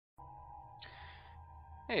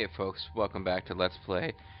Hey folks, welcome back to Let's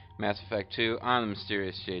Play Mass Effect 2. I'm the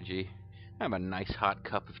Mysterious JG. I have a nice hot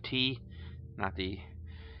cup of tea. Not the,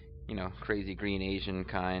 crazy green Asian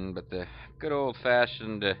kind, but the good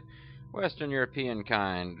old-fashioned Western European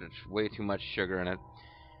kind. There's way too much sugar in it.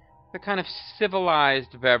 The kind of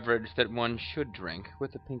civilized beverage that one should drink,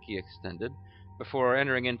 with the pinky extended, before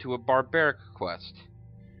entering into a barbaric quest.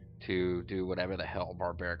 To do whatever the hell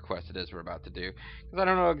barbaric quest it is we're about to do. Because I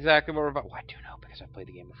don't know exactly what we're about. Well, I do know because I've played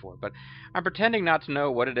the game before. But I'm pretending not to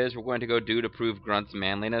know what it is we're going to go do to prove Grunt's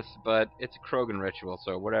manliness. But it's a Krogan ritual,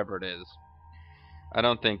 so whatever it is. I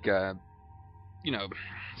don't think,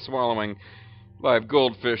 swallowing live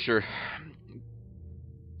goldfish or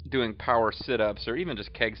doing power sit-ups or even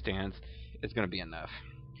just keg stands is going to be enough.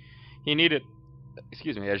 He needed, a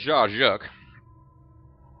Zha-Zhuk.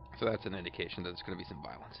 So that's an indication that there's going to be some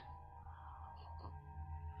violence.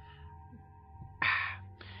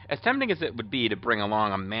 As tempting as it would be to bring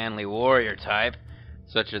along a manly warrior type,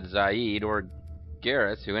 such as Zaid or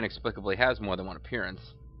Garrus, who inexplicably has more than one appearance,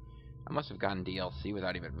 I must have gotten DLC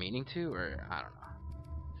without even meaning to, or I don't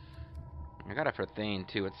know. I got it for Thane,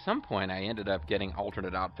 too. At some point, I ended up getting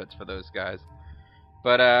alternate outfits for those guys.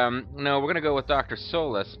 But, no, we're going to go with Dr.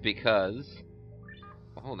 Solus because...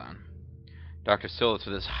 Well, hold on. Dr. Solus for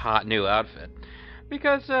this hot new outfit.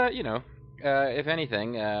 Because, if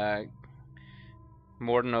anything,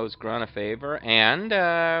 Morden owes Grunt a favor, and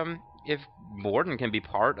if Morden can be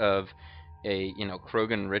part of a,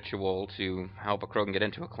 Krogan ritual to help a Krogan get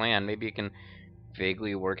into a clan, maybe it can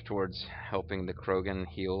vaguely work towards helping the Krogan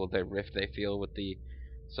heal the rift they feel with the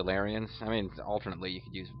Solarians. I mean, alternately, you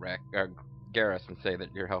could use Garrus and say that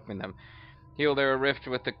you're helping them heal their rift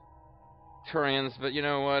with the Turians, but you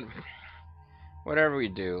know what? Whatever we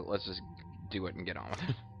do, let's just do it and get on with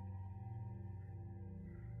it.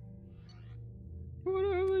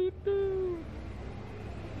 Whatever you do.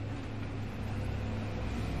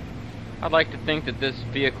 I'd like to think that this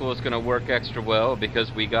vehicle is going to work extra well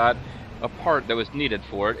because we got a part that was needed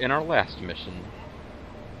for it in our last mission.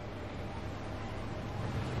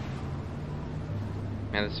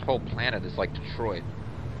 Man, this whole planet is like Detroit.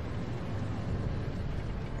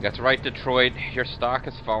 That's right, Detroit. Your stock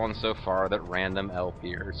has fallen so far that random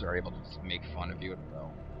LPers are able to just make fun of you at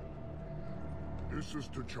will. This is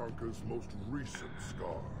Tachanka's most recent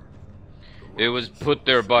scar. It was put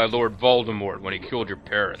there by Lord Voldemort when he killed your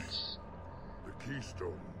parents. The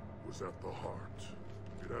keystone was at the heart.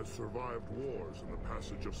 It has survived wars and the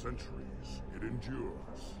passage of centuries. It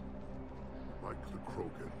endures. Like the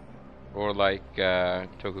Krogan. Or like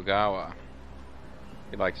Tokugawa.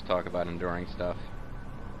 He likes to talk about enduring stuff.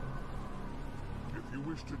 If you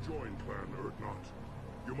wish to join Clan Urdnot,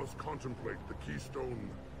 you must contemplate the keystone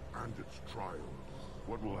and its trials.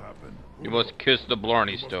 What will happen? You must kiss the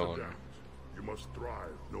Blarney Stone. Adapt. You must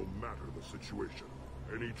thrive no matter the situation.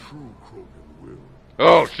 Any true Krogan will.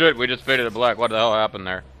 Oh shit, we just faded to black. What the hell happened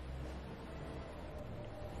there?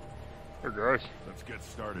 Hey guys. Let's get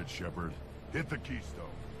started, Sheppard. Hit the keystone.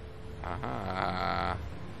 I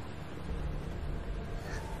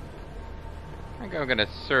think I'm gonna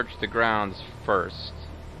search the grounds first.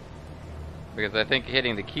 Because I think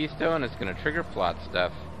hitting the keystone is gonna trigger plot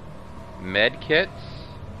stuff. Med kits?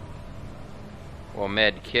 Well,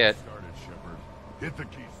 med kit. Hit the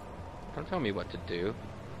keystone. Don't tell me what to do.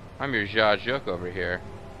 I'm your Zha-Zhuk over here.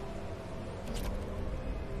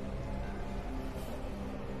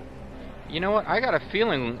 You know what? I got a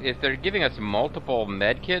feeling if they're giving us multiple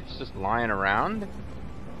med kits just lying around,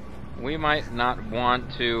 we might not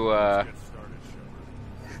want to,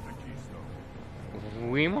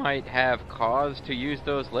 we might have cause to use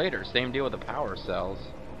those later. Same deal with the power cells.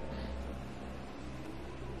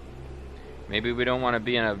 Maybe we don't want to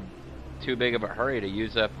be in a too big of a hurry to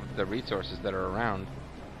use up the resources that are around.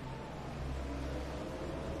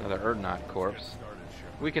 Another Urdnot corpse.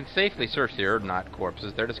 We can safely search the Urdnot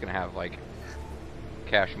corpses. They're just going to have, like,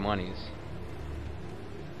 cash monies.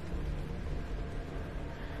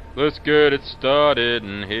 Let's get it started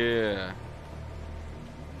in here.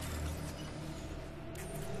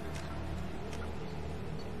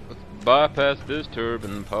 Let's bypass this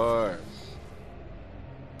turbine parts.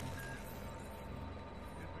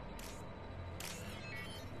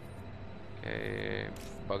 Okay,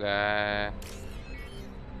 bug eye.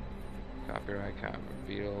 Copyright,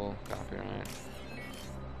 beetle, copyright.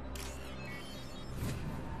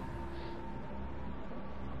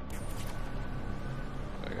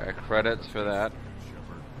 I got credits for that.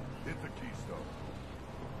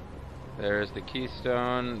 There's the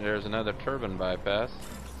keystone. There's another turbine bypass.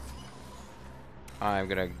 I'm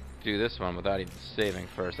gonna do this one without even saving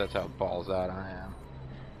first. That's how balls out I am.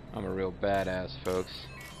 I'm a real badass, folks.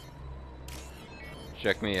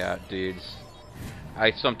 Check me out, dudes.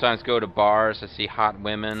 I sometimes go to bars, I see hot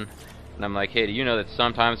women, and I'm like, hey, do you know that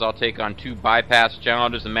sometimes I'll take on 2 bypass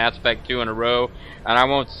challenges in Mass Effect 2 in a row, and I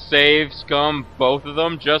won't save scum both of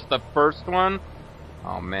them, just the first one?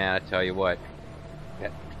 Oh man, I tell you what,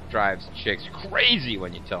 that drives chicks crazy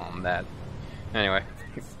when you tell them that. Anyway.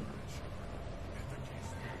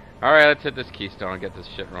 Alright, let's hit this keystone and get this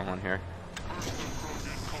shit rolling here.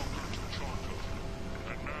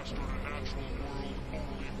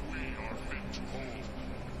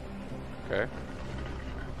 Okay.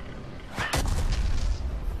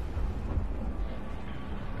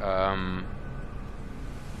 Here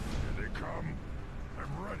they come.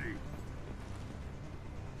 I'm ready.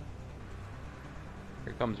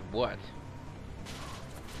 Here comes what?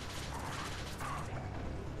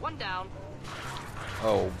 One down.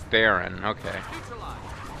 Oh, Baron. Okay.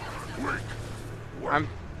 Quick. I'm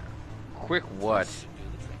quick. What?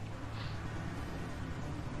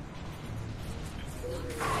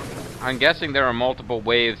 I'm guessing there are multiple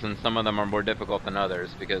waves, and some of them are more difficult than others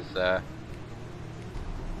because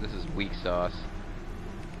this is weak sauce.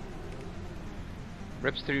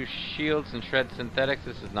 Rips through shields and shreds synthetics.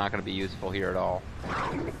 This is not going to be useful here at all.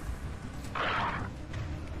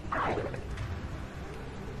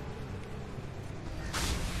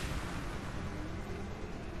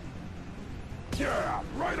 Yeah,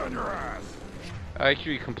 right on your ass. I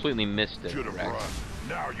actually completely missed it. Should have Rex. run.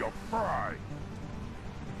 Now you'll fry.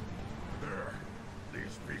 There.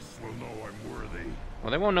 These beasts will know I'm worthy. Well,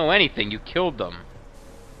 they won't know anything. You killed them.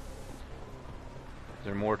 Is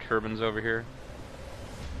there more turbines over here?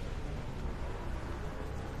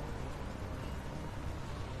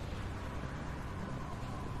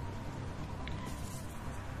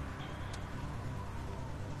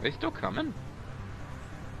 Are they still coming?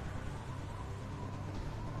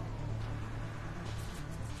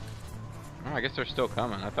 Oh, I guess they're still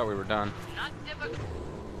coming. I thought we were done. Not difficult.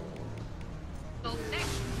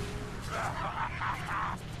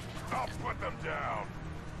 I'll put them down.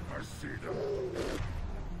 I see them.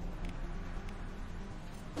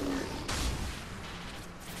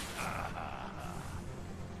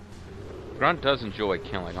 Grunt does enjoy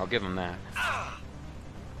killing. I'll give him that.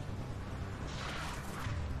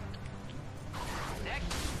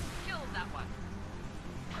 Next, kill that one.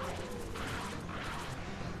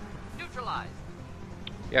 Neutralize.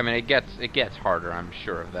 Yeah, I mean it gets harder. I'm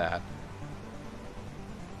sure of that.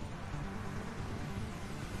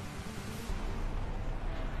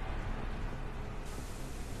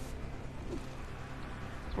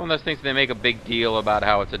 It's one of those things they make a big deal about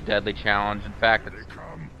how it's a deadly challenge. In fact,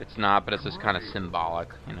 it's not, but it's just kind of symbolic,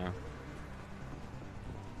 you know.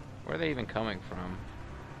 Where are they even coming from?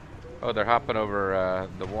 Oh, they're hopping over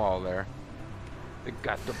the wall there. They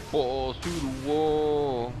got the balls to the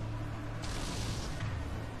wall.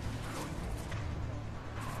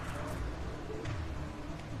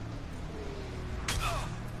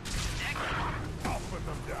 I'll put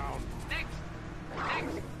them down. Next.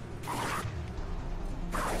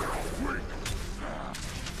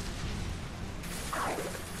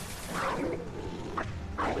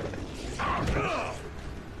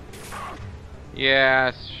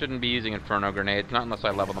 Yeah, shouldn't be using Inferno grenades, not unless I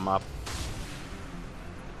level them up.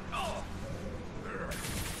 There.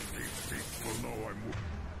 These beasts will know I'm worthy.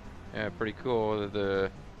 Yeah, pretty cool. The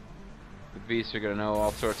beasts are gonna know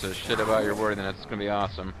all sorts of shit about your worthiness. It's gonna be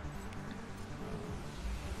awesome.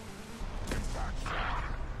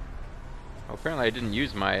 Well, apparently I didn't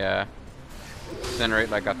use my incinerate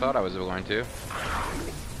like I thought I was going to.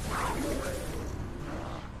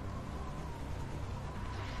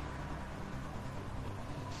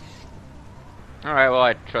 Alright, well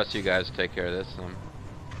I trust you guys to take care of this.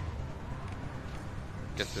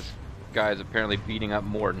 Guess this guy's apparently beating up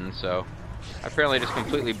Morden, so I apparently just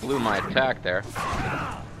completely blew my attack there.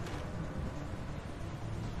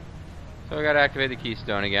 So I gotta activate the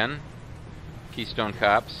keystone again. Keystone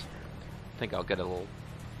cops. I think I'll get a little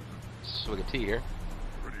swig of tea here.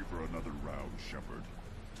 Ready for another round, Sheppard.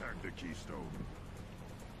 Tag the keystone.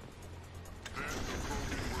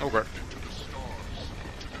 Over.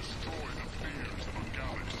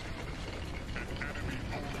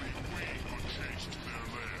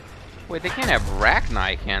 Wait, they can't have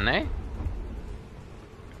Rachni, can they?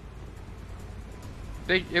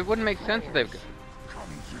 It wouldn't make sense if they've...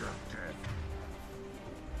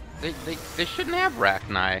 They shouldn't have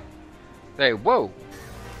Rachni. Whoa!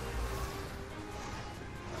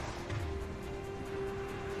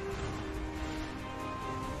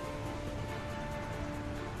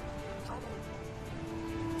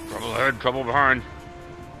 Trouble ahead, trouble behind.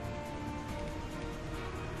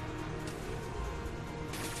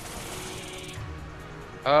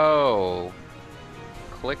 Oh.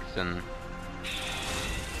 Clicks and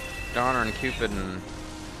Donner and Cupid and...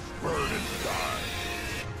 Burn and die.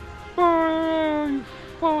 Oh, you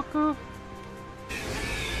fucker.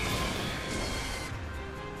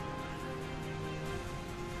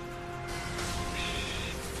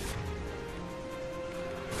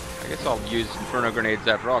 I guess I'll use Inferno Grenades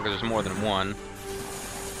after all, because there's more than one.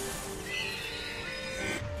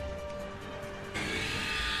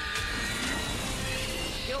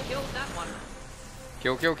 Kill that one.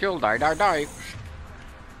 Kill, die.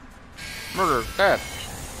 Murder, death.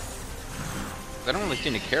 They don't really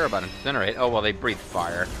seem to care about Incinerate. Oh, well, they breathe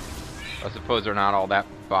fire. I suppose they're not all that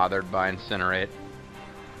bothered by Incinerate.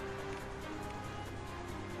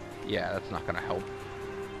 Yeah, that's not gonna help.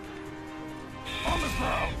 On the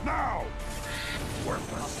ground, now!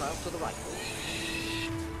 Worthless. Hostile to the right.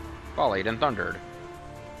 Volleyed and thundered.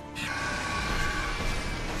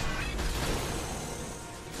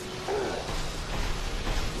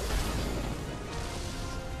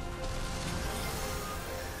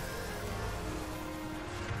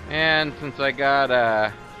 And since I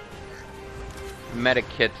got medic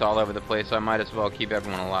kits all over the place, I might as well keep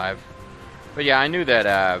everyone alive. But yeah, I knew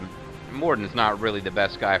that Morden's not really the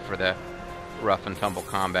best guy for the rough and tumble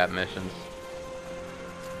combat missions.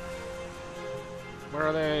 Where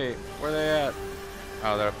are they? Where are they at?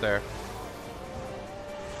 Oh, they're up there.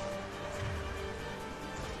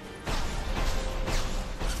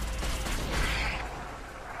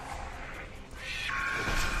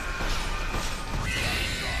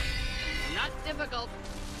 Not difficult.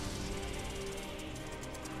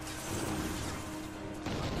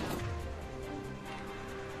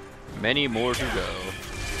 Many more to go.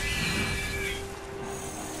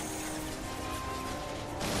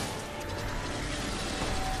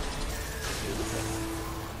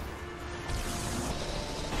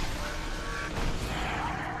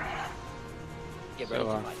 Get ready to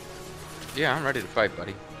fight. Yeah, I'm ready to fight,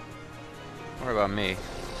 buddy. Don't worry about me.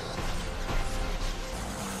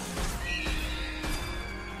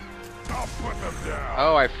 I'll put them down.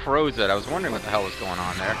 Oh, I froze it. I was wondering what the hell was going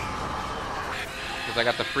on there. Because I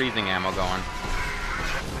got the freezing ammo going.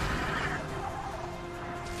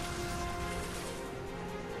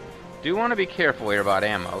 Do want to be careful here about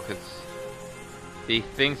ammo, because the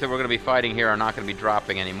things that we're going to be fighting here are not going to be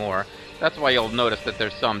dropping anymore. That's why you'll notice that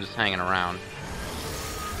there's some just hanging around.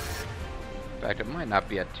 In fact, it might not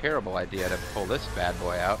be a terrible idea to pull this bad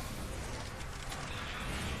boy out.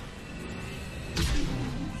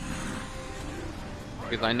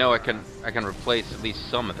 Because I know I can replace at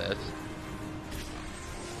least some of this.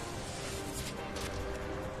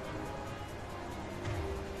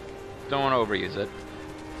 Don't want to overuse it.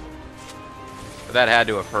 But that had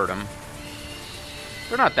to have hurt him.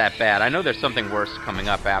 They're not that bad. I know there's something worse coming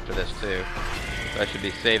up after this too, that I should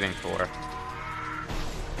be saving for.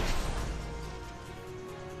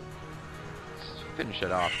 Let's finish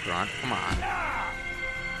it off, Grunt. Come on.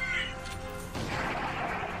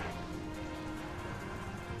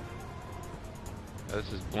 Oh,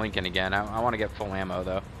 this is blinking again. I want to get full ammo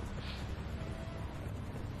though.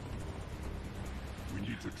 We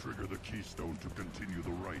need to trigger the keystone to continue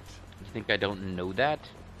the rite. You think I don't know that?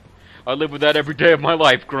 I live with that every day of my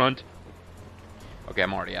life, Grunt. Okay,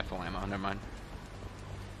 I'm already at full ammo. Never mind.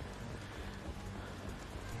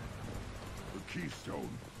 The keystone.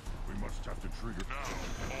 We must have to trigger now.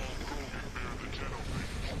 All Krogan bear the gentleman.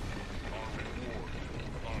 Our reward,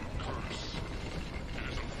 our curse. It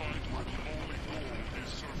is a fight where the only goal is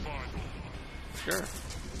survival. Sure.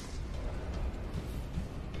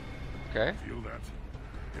 Okay. Feel that?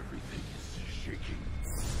 Everything is shaking.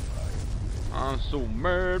 I'm so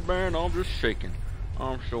mad, man. I'm just shaking.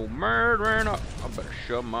 I'm so mad, man. I better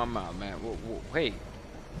shut my mouth, man. Whoa, hey.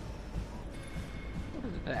 What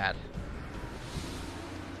is that?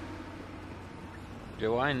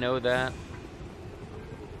 Do I know that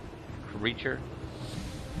creature?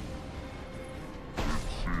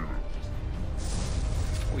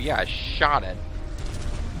 Oh yeah, I shot it.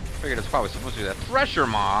 Figured it's probably supposed to be that Thresher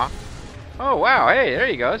Maw. Oh wow, hey, there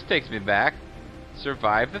you go. This takes me back.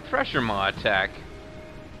 Survived the Thresher Maw attack.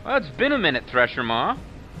 Well, it's been a minute, Thresher Maw.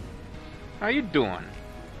 How you doing?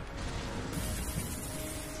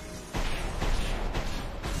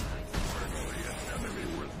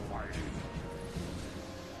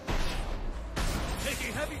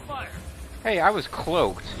 Taking heavy fire. Hey, I was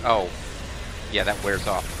cloaked. Oh, yeah, that wears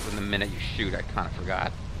off in the minute you shoot. I kind of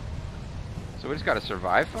forgot. So we just got to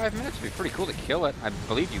survive 5 minutes? It'd be pretty cool to kill it. I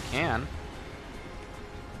believe you can.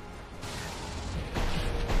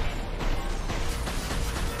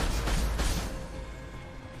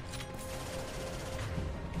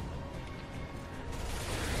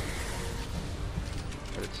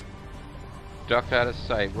 ducked out of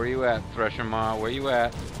sight. Where you at, Thresher Maw? Where you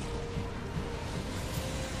at?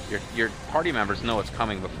 Your party members know it's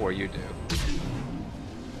coming before you do.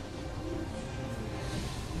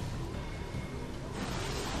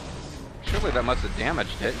 Surely that must have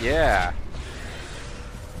damaged it. Yeah.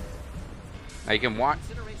 Now you can watch.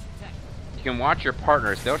 You can watch your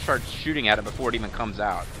partners. They'll start shooting at it before it even comes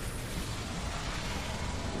out.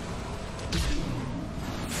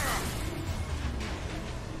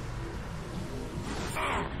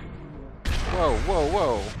 Whoa, whoa,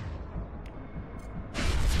 whoa.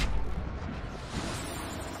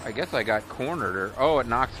 I guess I got cornered, or oh, it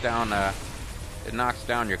knocks down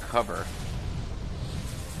your cover.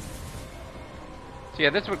 So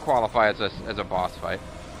yeah, this would qualify as a boss fight.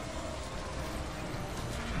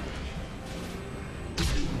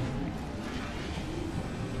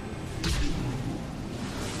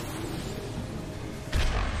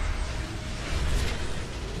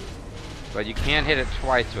 But you can't hit it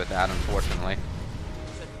twice with that, unfortunately.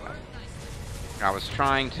 I was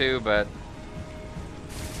trying to, but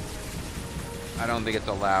I don't think it's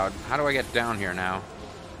allowed. How do I get down here now?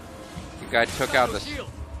 The guy took out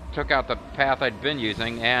the path I'd been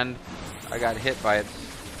using, and I got hit by its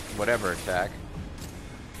whatever attack.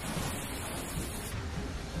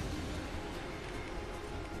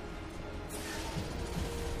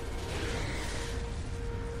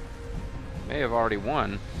 May have already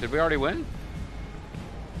won. Did we already win?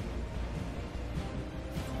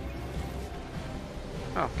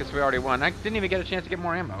 Oh, guess we already won. I didn't even get a chance to get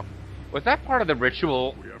more ammo. Was that part of the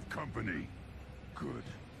ritual? We have company. Good.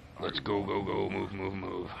 Let's go, go, go. Move, move,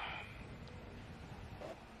 move.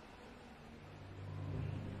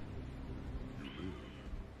 You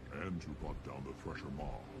live, and you brought down the Thresher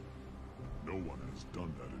Maw. No one has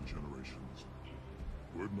done that in generations.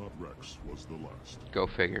 Would not Rex was the last. Go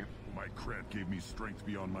figure. My Krant gave me strength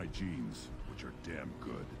beyond my genes, which are damn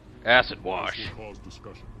good. Acid wash. This will cause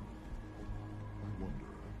discussion. I wonder.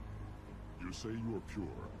 You say you are pure,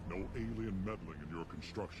 no alien meddling in your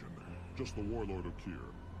construction, just the warlord of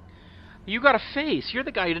Kier. You got a face. You're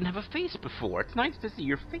the guy who didn't have a face before. It's nice to see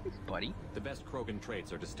your face, buddy. The best Krogan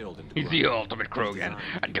traits are distilled into He's the ultimate Krogan.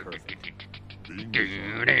 A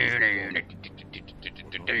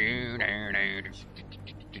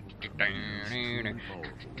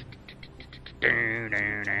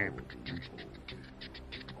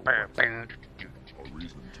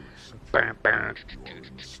reason to accept you are in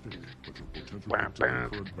a state, but your potential to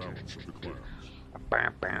current balance of the clans.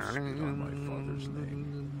 On my father's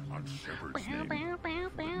name, on Sheppard's name,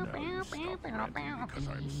 but now you stop ranting because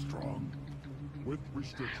I'm strong. With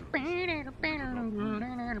restrictions, so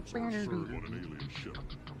I'll serve on an alien ship,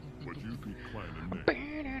 but you'd be clan in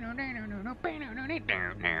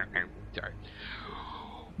name. Sorry.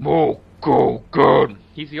 Go good.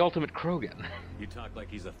 He's the ultimate Krogan. You talk like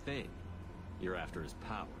he's a thing. You're after his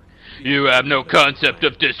power. You have no concept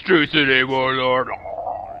of destrucity, warlord. I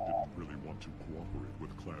didn't really want to cooperate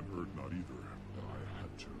with Clan Erdnot either, but I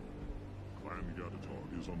had to. Clan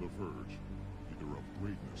Gatatog is on the verge, either of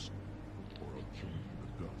greatness or of joining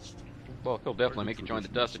the dust. Well, he'll definitely make you join the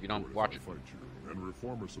dust if you don't watch it. Fight you, and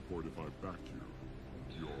reformer support if I backed you.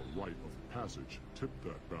 Your rite of passage tipped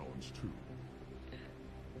that balance too.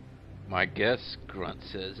 My guess, Grunt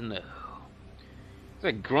says no.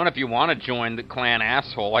 Say, Grunt, if you want to join the clan,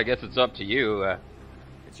 asshole, I guess it's up to you.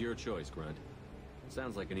 It's your choice, Grunt.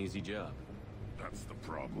 Sounds like an easy job. That's the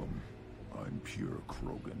problem. I'm pure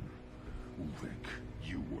Krogan. Ulrich,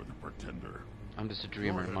 you were the pretender. I'm just a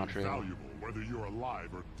dreamer in Montreal. Valuable, whether you're alive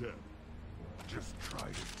or dead. Just try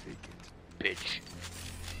to take it. Bitch.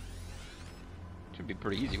 Should be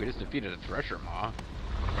pretty easy. We just defeated a Thresher Maw.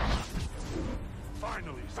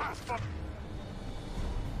 Finally,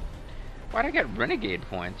 Why'd I get renegade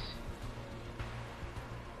points?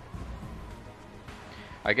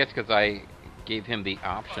 I guess because I gave him the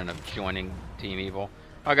option of joining Team Evil.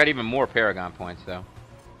 I got even more Paragon points, though.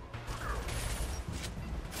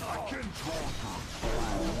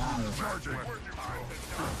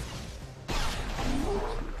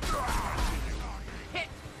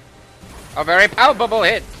 A very palpable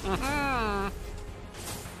hit!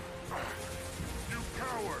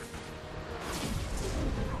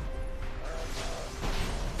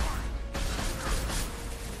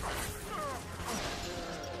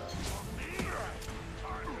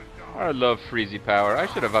 I love Freezy Power. I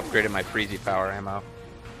should have upgraded my Freezy Power ammo.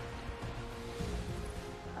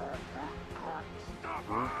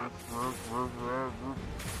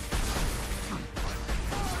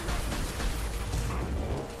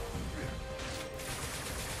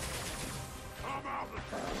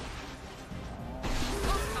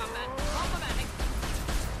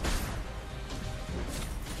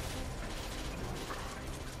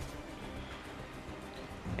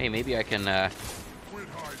 Hey, maybe I can Quit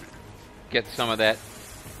hiding. get some of that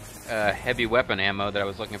heavy weapon ammo that I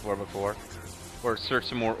was looking for before. Or search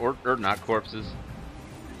some more Urdnot corpses.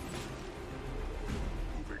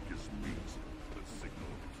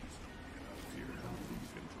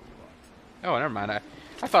 Oh, never mind. I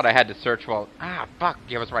thought I had to search while... Ah, fuck.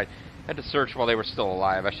 Yeah, I was right. I had to search while they were still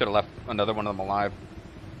alive. I should have left another one of them alive.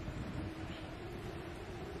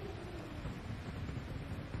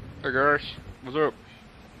 Hey, guys. What's up?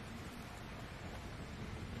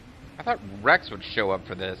 I thought Rex would show up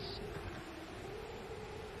for this.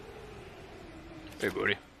 Hey,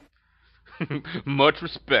 buddy. Much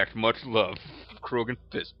respect, much love. Krogan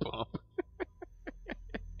fist bump.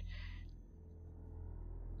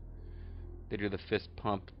 They do the fist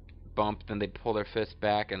bump, then they pull their fist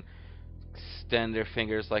back and extend their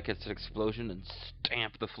fingers like it's an explosion and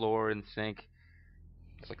stamp the floor in sync.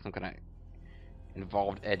 It's like some kind of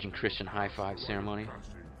involved Edge and Christian high five ceremony.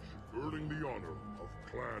 Earning the honor of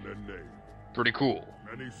clan and name. Pretty cool.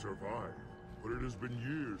 Many survive, but it has been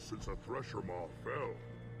years since a Thresher Maw fell.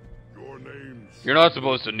 Your names... You're not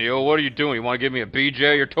supposed to kneel. What are you doing? You want to give me a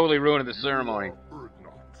BJ? You're totally ruining the ceremony.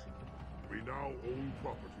 Urdnot. We now own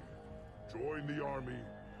property. Join the army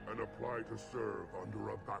and apply to serve under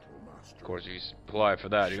a battle master. Of course, you apply for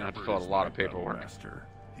that. You're going to have to fill out a lot of paperwork. Master.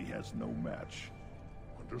 He has no match.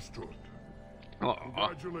 Understood. Aww.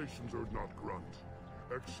 Congratulations, Urdnot Grunt.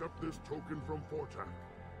 Accept this token from Fortak.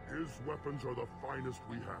 His weapons are the finest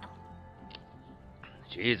we have.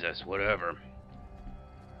 Jesus, whatever.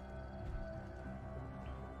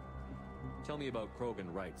 Tell me about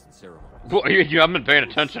Krogan rites and ceremonies. Well, you haven't been paying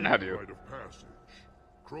attention, have you? Rite of passage.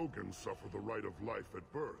 Krogans suffer the right of life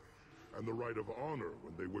at birth, and the right of honor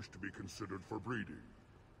when they wish to be considered for breeding.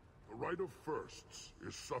 The right of firsts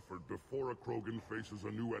is suffered before a Krogan faces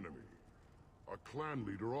a new enemy. A clan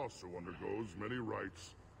leader also undergoes many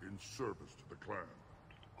rites in service to the clan.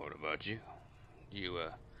 What about you? You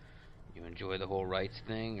enjoy the whole rights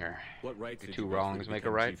thing, or What rites do did two you go wrongs through to make a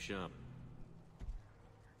become right? Chief Shaman?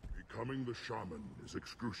 Becoming the shaman is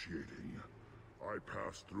excruciating. I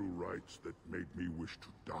passed through rites that made me wish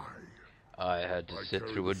to die. I had to I sit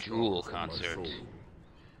carry through a the Jewel stars on my concert. soul.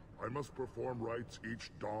 I must perform rites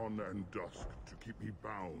each dawn and dusk to keep me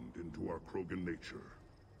bound into our Krogan nature.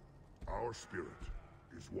 Our spirit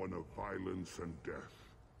is one of violence and death.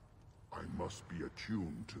 I must be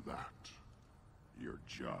attuned to that. Your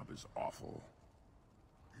job is awful.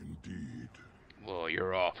 Indeed. Well,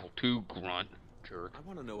 you're awful too, Grunt. Jerk. I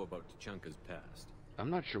want to know about Tuchanka's past. I'm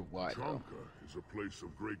not sure why, though. Chanka is a place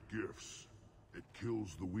of great gifts. It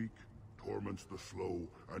kills the weak, torments the slow,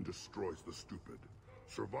 and destroys the stupid.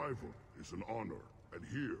 Survival is an honor, and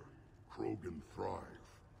here, Krogan thrive.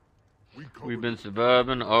 We've been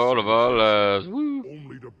surviving all of our lives. Woo.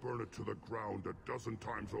 Only to burn it to the ground a dozen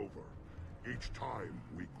times over. Each time,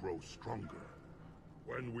 we grow stronger.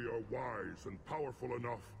 When we are wise and powerful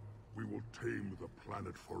enough, we will tame the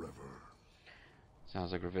planet forever.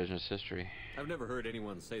 Sounds like revisionist history. I've never heard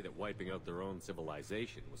anyone say that wiping out their own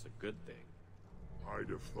civilization was a good thing. I'd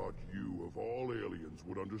have thought you, of all aliens,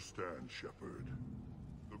 would understand, Sheppard.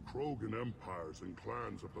 The Krogan empires and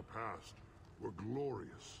clans of the past were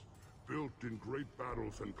glorious, built in great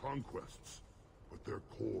battles and conquests, but their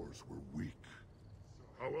cores were weak.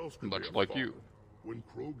 How else could Much they have like fallen? you. When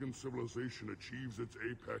Krogan civilization achieves its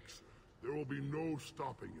apex, there will be no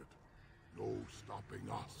stopping it. No stopping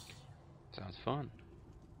us. Sounds fun.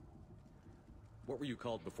 What were you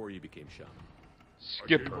called before you became Shaman? I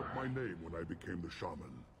gave Skipper. up my name when I became the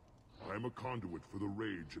shaman. I am a conduit for the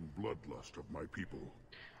rage and bloodlust of my people.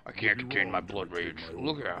 I can't It would be contain my wrong to blood retain rage. my own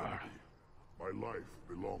Look at her. identity. My life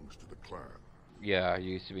belongs to the clan. Yeah,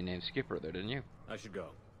 you used to be named Skipper there, didn't you? I should go.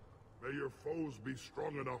 May your foes be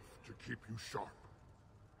strong enough to keep you sharp.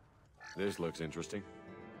 This looks interesting.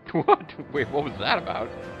 What? Wait, what was that about?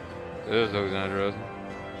 This looks interesting.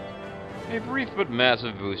 A brief but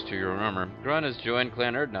massive boost to your armor. Grunt has joined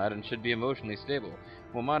Clan Urdnot and should be emotionally stable.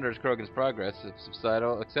 Will monitor Krogan's progress of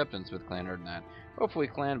societal acceptance with Clan Urdnot. Hopefully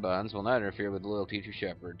clan bonds will not interfere with loyalty to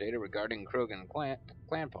Sheppard. Data regarding Krogan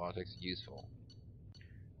clan politics is useful.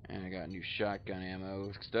 And I got new shotgun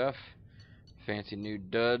ammo stuff. Fancy new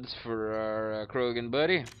duds for our Krogan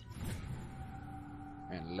buddy.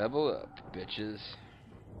 And level up, bitches.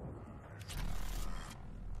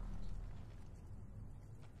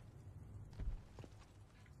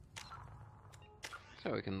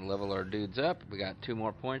 So we can level our dudes up. We got 2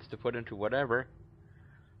 more points to put into whatever.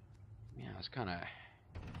 Yeah, I was kind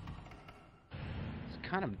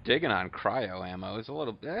of digging on cryo ammo. It's a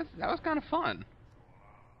little that was kind of fun.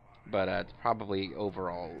 But it's probably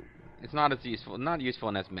overall it's not as useful, not useful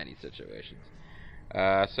in as many situations.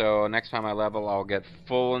 So next time I level, I'll get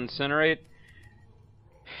full incinerate,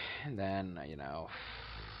 and then you know,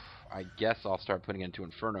 I guess I'll start putting into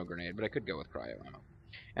Inferno Grenade, but I could go with Cryo Ammo.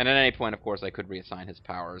 And at any point, of course, I could reassign his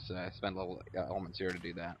powers. Spend little elements here to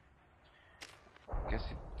do that. I guess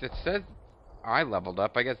it says I leveled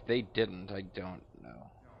up. I guess they didn't. I don't know,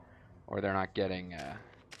 or they're not getting.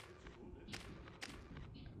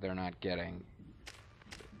 They're not getting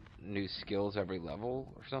new skills every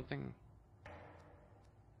level or something.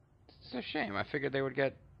 It's a shame. I figured they would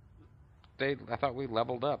get. I thought we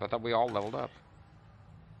leveled up. I thought we all leveled up.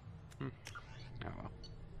 Oh well.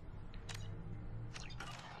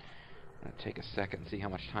 I'm gonna take a second and see how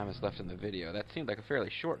much time is left in the video. That seemed like a fairly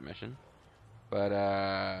short mission, but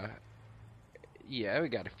yeah, we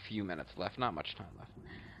got a few minutes left. Not much time left.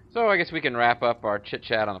 So I guess we can wrap up our chit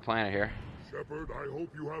chat on the planet here. Sheppard, I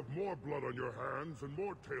hope you have more blood on your hands and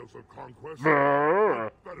more tales of conquest.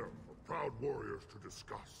 Better for proud warriors to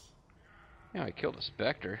discuss. Yeah, I killed a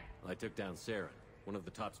Spectre. I took down Saren, one of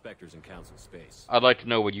the top Spectres in Council space. I'd like to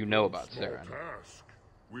know what you know about Saren. Task.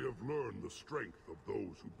 We have learned the strength of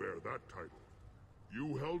those who bear that title.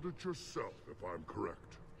 You held it yourself, if I'm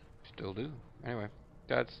correct. Still do. Anyway,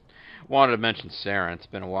 that's wanted to mention Saren. It's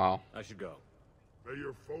been a while. I should go. May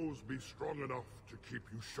your foes be strong enough to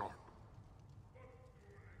keep you sharp.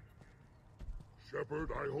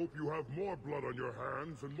 Sheppard, I hope you have more blood on your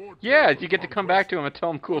hands and more. Yeah, you get to come back to him and tell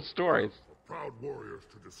him cool stories. Proud warriors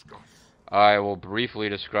to discuss. I will briefly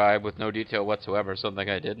describe, with no detail whatsoever, something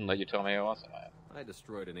I did and let you tell me how awesome I am. I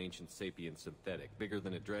destroyed an ancient sapient synthetic, bigger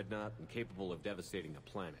than a dreadnought and capable of devastating a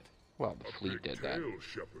planet. Well, the fleet did that.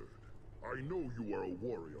 Sheppard. I know you are a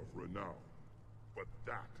warrior of renown, but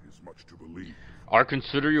that is much to believe. I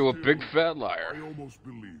consider you a big fat liar. I almost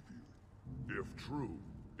believe you. If true,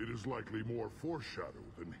 it is likely more foreshadow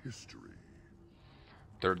than history.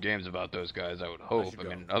 Third game's about those guys, I would hope. I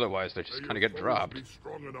mean, otherwise they just kind of get dropped. Be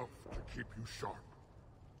strong enough to keep you sharp.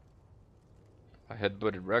 I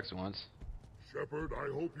headbutted Rex once. Sheppard,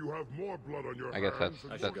 I hope you have more blood on your I guess hands.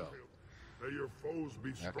 that's May your foes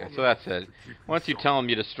be strong okay, so that's it. Once you tell them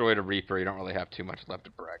you destroyed a Reaper, you don't really have too much left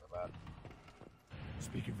to brag about.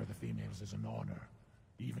 Speaking for the females is an honor,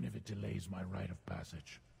 even if it delays my rite of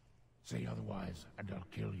passage. Say otherwise, and I'll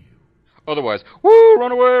kill you. Otherwise, woo!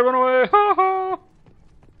 Run away! Ha ha!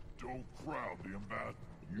 Don't crowd the Ambat.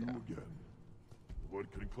 You again.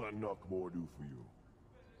 What can Clan Knockmore do for you?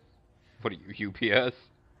 What are you, UPS?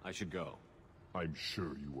 I should go. I'm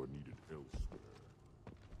sure you are needed elsewhere.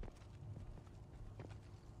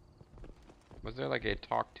 Was there like a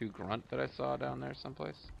talk to Grunt that I saw down there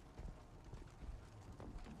someplace?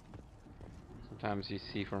 Sometimes you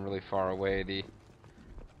see from really far away the...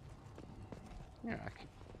 Yeah,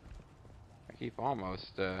 I keep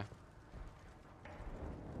almost, yeah,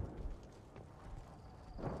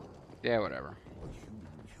 whatever.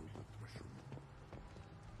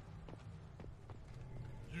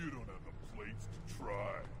 You don't have the plates to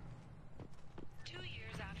try. 2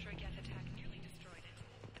 years after a Geth attack nearly destroyed it,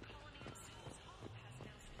 the colony of Souls Hall has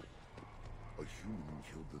now split. A human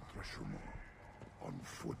killed the Thresher Maw on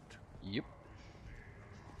foot. Yep.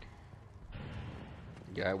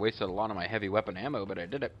 Yeah, I wasted a lot of my heavy weapon ammo, but I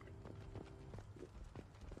did it.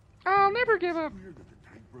 I'll never give up.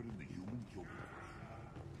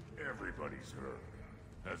 Everybody's hurt.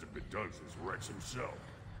 Hasn't been done since Rex himself.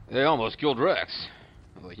 They almost killed Rex.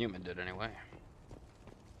 Well, the human did anyway.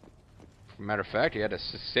 Matter of fact, he had to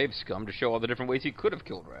save Scum to show all the different ways he could have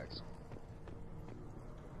killed Rex.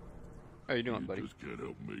 How you doing, buddy? Just can't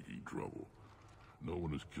help making trouble. No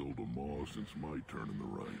one has killed a Maw since my turn in the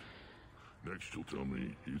right. Next, you'll tell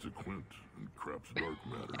me he's a Quint and crap's dark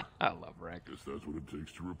matter. I love Rex. Guess that's what it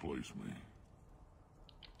takes to replace me.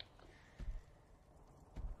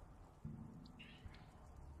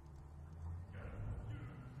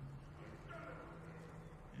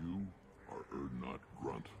 You are Erdnot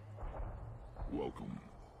Grunt. Welcome.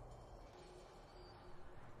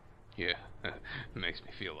 Yeah, makes me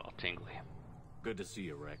feel all tingly. Good to see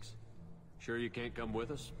you, Rex. Sure you can't come with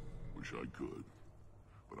us? Wish I could,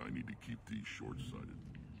 but I need to keep these short-sighted.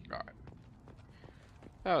 Alright.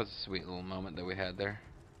 That was a sweet little moment that we had there.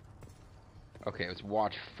 Okay, it was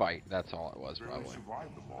watch fight. That's all it was, probably.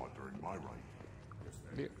 Survived the Maw during my reign.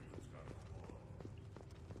 Yeah.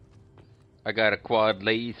 I got a quad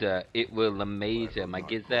laser. It will amaze him. I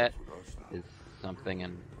guess that is something,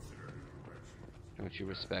 and don't you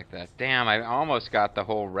respect that? Damn, I almost got the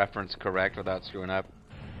whole reference correct without screwing up.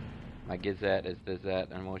 My Gazette is does that,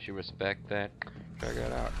 and won't you respect that? Check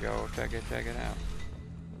it out, yo. Check it out.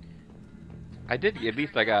 I did. At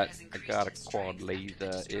least I got a quad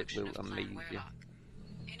laser. It will amaze you.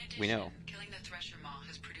 We know. Killing the Thresher Maw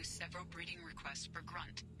several breeding requests for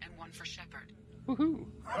Grunt and one for Sheppard. Woohoo!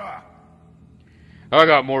 I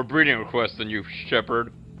got more breeding requests than you,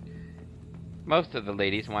 Sheppard. Most of the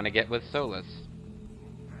ladies want to get with Solus.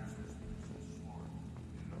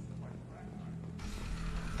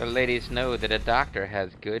 The ladies know that a doctor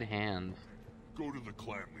has good hands. Go to the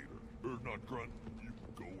clan leader. Not Grunt. You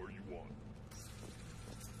can go where you want.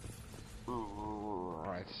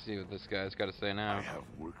 Let's see what this guy's got to say now. I have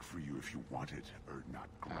work for you if you want it, not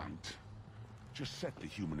Grunt. Just set the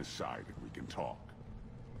human aside and we can talk.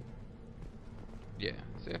 Yeah,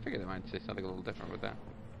 see, I figured they might say something a little different with that.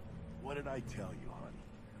 What did I tell you, honey?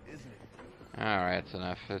 Isn't it? Alright, that's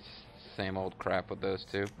enough. It's the same old crap with those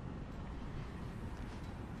two.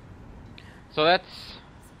 So that's...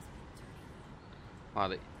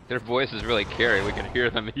 Wow, their voices really carry. We can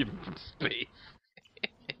hear them even from space.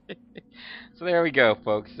 So there we go,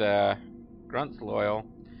 folks. Grunt's loyal.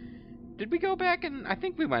 Did we go back and... I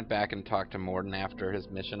think we went back and talked to Morden after his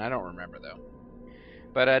mission. I don't remember, though.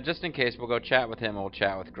 But just in case, we'll go chat with him, we'll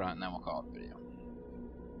chat with Grunt, and then we'll call it a video.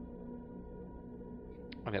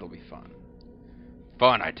 And it'll be fun.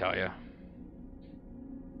 Fun, I tell you.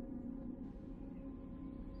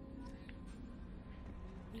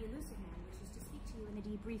 The elusive man wishes to speak to you in the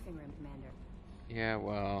debriefing room, Commander. Yeah,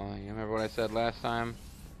 well, you remember what I said last time?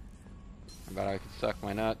 About how I could suck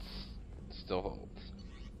my nuts? It still holds.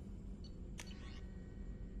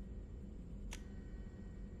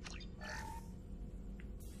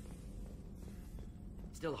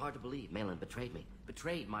 Still hard to believe Malin betrayed me.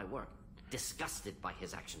 Betrayed my work. Disgusted by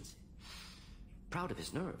his actions. Proud of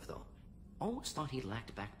his nerve, though. Almost thought he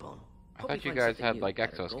lacked backbone. I thought you guys had, like,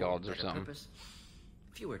 exoskeletons or something.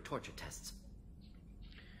 Fewer torture tests.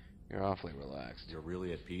 You're awfully relaxed. You're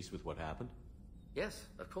really at peace with what happened? Yes,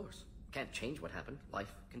 of course. Can't change what happened.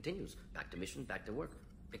 Life continues. Back to mission, back to work.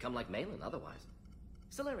 Become like Malin otherwise.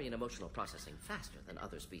 Stellarian emotional processing faster than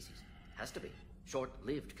other species. Has to be.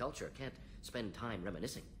 Short-lived culture can't spend time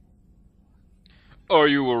reminiscing. Are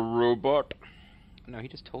you a robot? No, he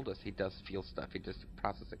just told us he does feel stuff. He just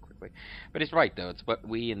processes it quickly. But he's right, though. It's what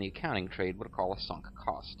we in the accounting trade would call a sunk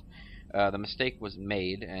cost. The mistake was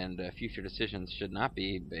made, and future decisions should not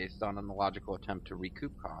be based on a logical attempt to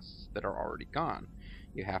recoup costs that are already gone.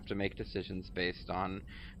 You have to make decisions based on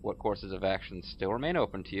what courses of action still remain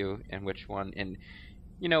open to you, and which one, in,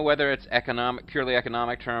 you know, whether it's purely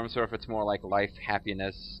economic terms, or if it's more like life,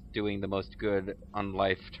 happiness, doing the most good on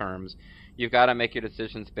life terms. You've got to make your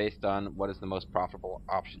decisions based on what is the most profitable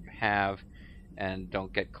option you have, and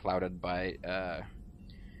don't get clouded by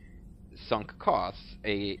sunk costs,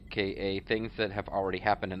 aka things that have already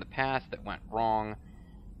happened in the past that went wrong,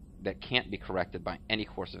 that can't be corrected by any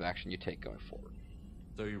course of action you take going forward.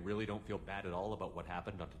 So you really don't feel bad at all about what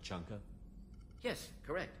happened on Tuchanka? Yes,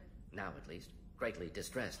 correct. Now, at least. Greatly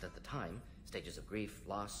distressed at the time. Stages of grief,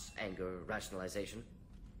 loss, anger, rationalization.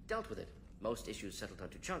 Dealt with it. Most issues settled on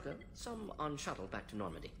Tuchanka, some on shuttle back to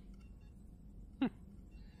Normandy.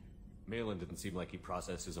 Malin didn't seem like he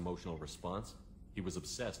processed his emotional response. He was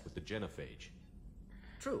obsessed with the genophage.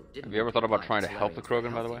 True. Have you ever thought about trying to help the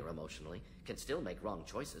Krogan, by the way? Emotionally, can still make wrong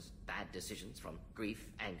choices, bad decisions from grief,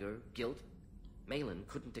 anger, guilt. Malin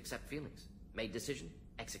couldn't accept feelings. Made decision,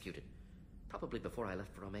 executed. Probably before I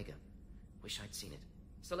left for Omega. Wish I'd seen it.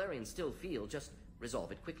 Stellarians still feel, just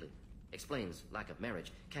resolve it quickly. Explains lack of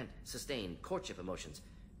marriage, can't sustain courtship emotions.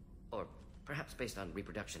 Or perhaps based on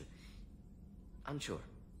reproduction. Unsure.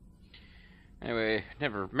 Anyway,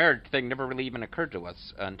 marriage thing never really even occurred to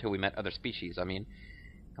us until we met other species. I mean,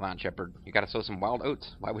 come on, Sheppard. You gotta sow some wild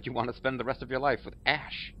oats. Why would you want to spend the rest of your life with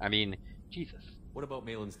ash? I mean, Jesus. What about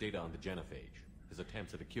Malin's data on the genophage? His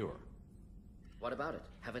attempts at a cure? What about it?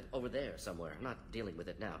 Have it over there somewhere. Not dealing with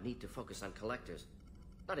it now. Need to focus on collectors.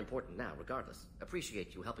 Not important now, regardless.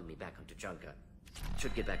 Appreciate you helping me back on Tuchanka.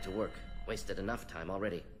 Should get back to work. Wasted enough time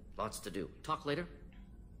already. Lots to do. Talk later?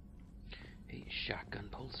 A shotgun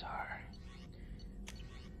pulsar.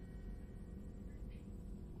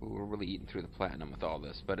 Ooh, we're really eating through the platinum with all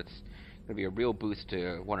this, but it's going to be a real boost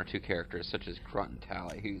to one or two characters, such as Grunt and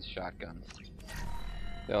Tali, who use shotguns.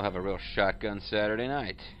 They'll have a real shotgun Saturday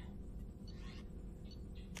night.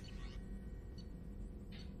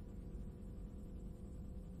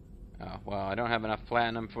 Oh, well, I don't have enough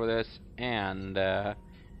platinum for this, and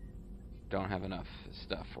don't have enough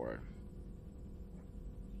stuff for it.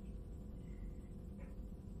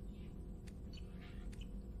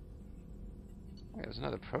 Wait, there's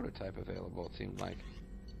another prototype available, it seemed like.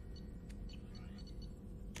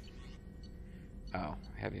 Oh,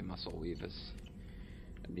 heavy muscle weave is...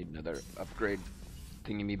 I need another upgrade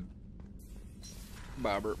thingy-me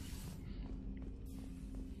bobber.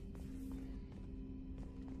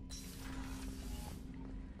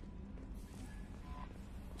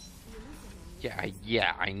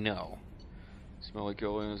 Yeah, I know. Smell like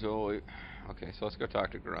aliens, holy. Okay, so let's go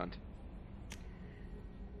talk to Grunt.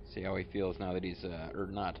 See how he feels now that he's, or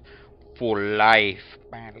not, for life.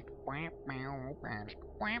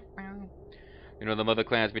 You know, the Mother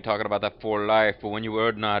Clan's been talking about that for life, but when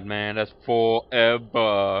you not, man, that's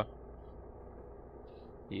forever.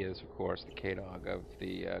 He is, of course, the K-Dog of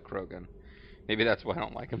the Krogan. Maybe that's why I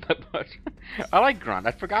don't like him that much. I like Grunt.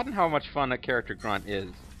 I've forgotten how much fun that character Grunt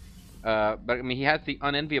is. But, I mean, he has the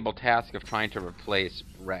unenviable task of trying to replace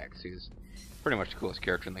Rex. He's pretty much the coolest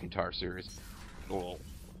character in the entire series. Oh,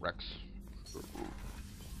 Rex.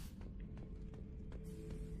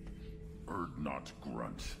 Not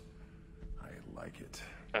Grunt. I like it.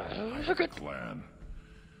 I have a plan.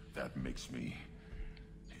 That makes me...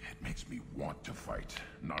 It makes me want to fight,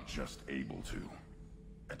 not just able to.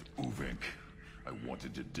 At Uvink, I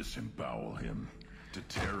wanted to disembowel him, to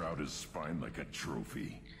tear out his spine like a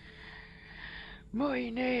trophy. My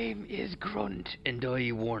name is Grunt, and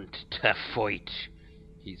I want to fight.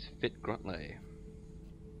 He's fit Gruntley.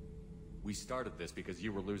 We started this because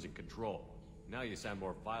you were losing control. Now you sound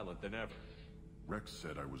more violent than ever. Rex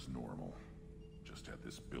said I was normal. Just had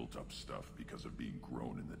this built-up stuff because of being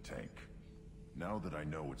grown in the tank. Now that I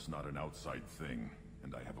know it's not an outside thing,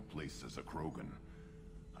 and I have a place as a Krogan,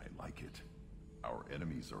 I like it. Our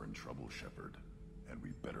enemies are in trouble, Sheppard, and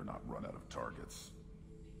we better not run out of targets.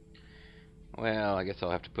 Well, I guess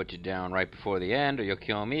I'll have to put you down right before the end, or you'll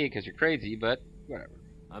kill me because you're crazy, but whatever.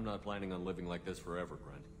 I'm not planning on living like this forever,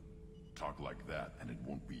 Grunt. Talk like that, and it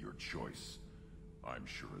won't be your choice. I'm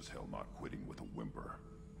sure as hell not quitting with a whimper.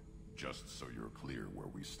 Just so you're clear where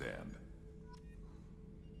we stand.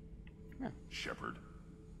 Yeah. Sheppard.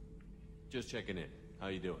 Just checking in. How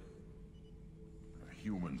you doing?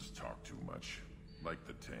 Humans talk too much. Like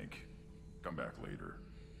the tank. Come back later.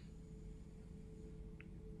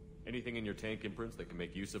 Anything in your tank imprints that can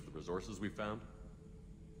make use of the resources we found?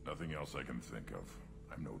 Nothing else I can think of.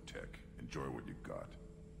 I'm no tech. Enjoy what you got.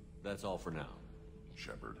 That's all for now.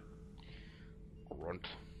 Sheppard. Grunt.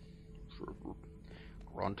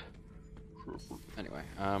 Grunt. Anyway,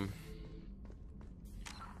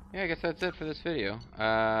 yeah, I guess that's it for this video.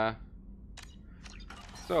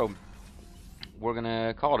 So, we're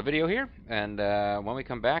gonna call it a video here, and when we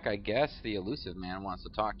come back, I guess the elusive man wants to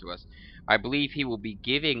talk to us. I believe he will be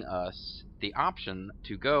giving us the option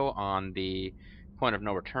to go on the point of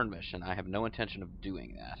no return mission. I have no intention of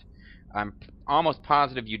doing that. I'm almost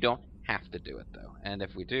positive you don't have to do it, though. And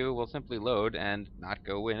if we do, we'll simply load and not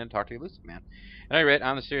go in and talk to the elusive man. At any rate,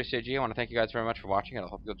 I'm the Serious JG. I want to thank you guys very much for watching, and I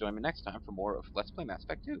hope you'll join me next time for more of Let's Play Mass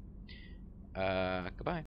Effect 2. Goodbye.